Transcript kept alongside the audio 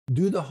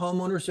Do the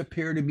homeowners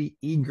appear to be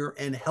eager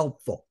and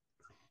helpful?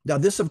 Now,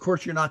 this, of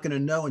course, you're not going to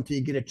know until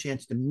you get a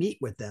chance to meet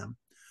with them,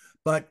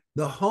 but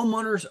the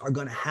homeowners are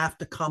going to have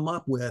to come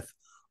up with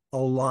a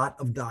lot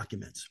of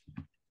documents.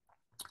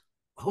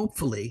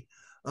 Hopefully,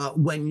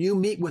 when you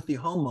meet with the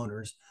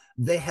homeowners,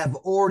 they have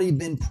already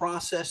been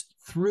processed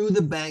through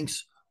the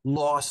bank's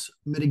loss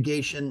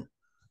mitigation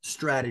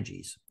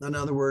strategies. In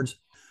other words,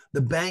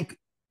 the bank,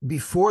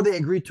 before they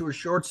agree to a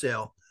short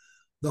sale,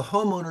 the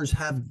homeowners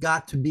have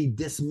got to be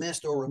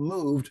dismissed or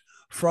removed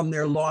from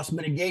their loss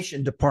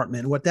mitigation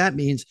department. What that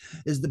means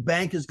is the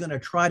bank is going to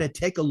try to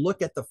take a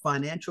look at the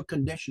financial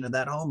condition of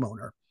that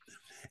homeowner,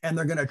 and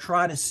they're going to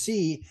try to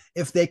see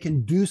if they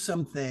can do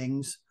some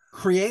things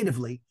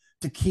creatively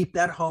to keep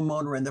that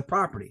homeowner in the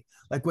property.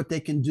 Like what they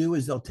can do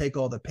is they'll take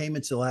all the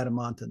payments, they'll add them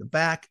onto the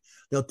back.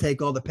 They'll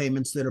take all the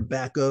payments that are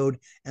back owed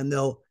and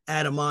they'll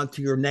add them on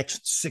to your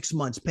next 6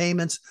 months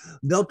payments.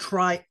 They'll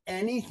try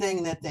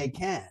anything that they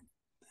can,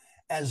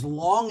 as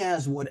long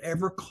as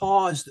whatever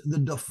caused the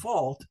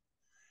default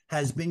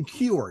has been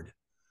cured.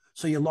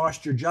 So you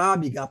lost your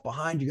job, you got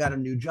behind, you got a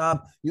new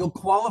job, you'll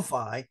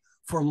qualify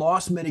for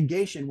loss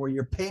mitigation where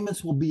your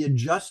payments will be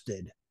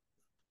adjusted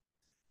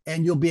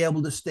and you'll be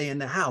able to stay in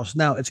the house.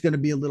 Now, it's going to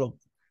be a little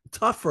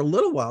tough for a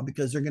little while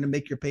because they're going to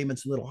make your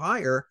payments a little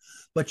higher,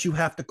 but you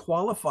have to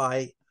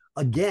qualify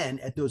again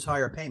at those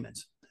higher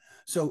payments.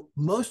 So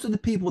most of the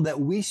people that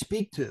we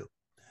speak to,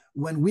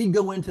 when we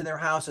go into their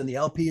house and the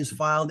LP is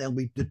filed and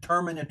we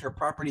determine that their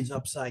property is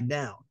upside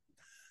down,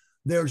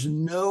 there's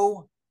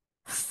no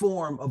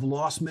form of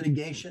loss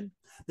mitigation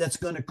that's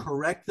going to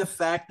correct the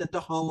fact that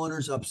the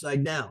homeowner's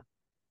upside down.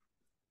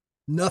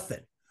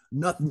 Nothing.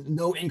 Nothing,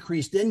 no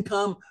increased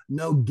income,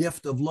 no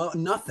gift of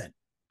loan, nothing.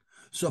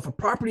 So if a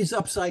property's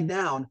upside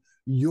down,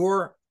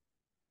 your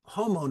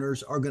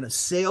homeowners are going to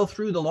sail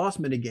through the loss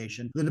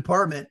mitigation, the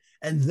department,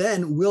 and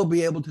then we'll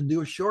be able to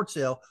do a short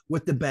sale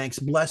with the bank's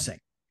blessing.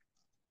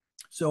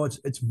 So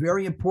it's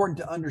very important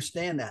to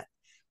understand that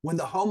when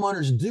the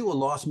homeowners do a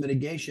loss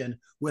mitigation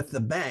with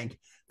the bank,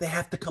 they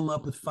have to come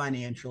up with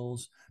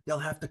financials. They'll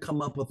have to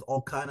come up with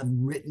all kind of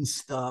written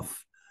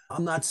stuff.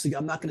 I'm not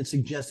going to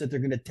suggest that they're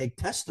going to take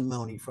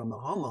testimony from the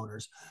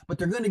homeowners, but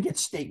they're going to get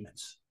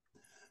statements.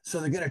 So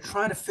they're going to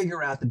try to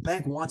figure out, the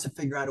bank wants to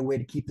figure out a way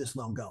to keep this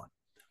loan going.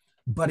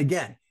 But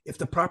again, if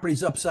the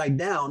property's upside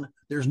down,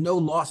 there's no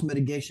loss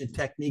mitigation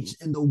techniques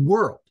in the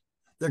world.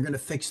 They're going to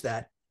fix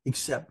that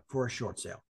except for a short sale.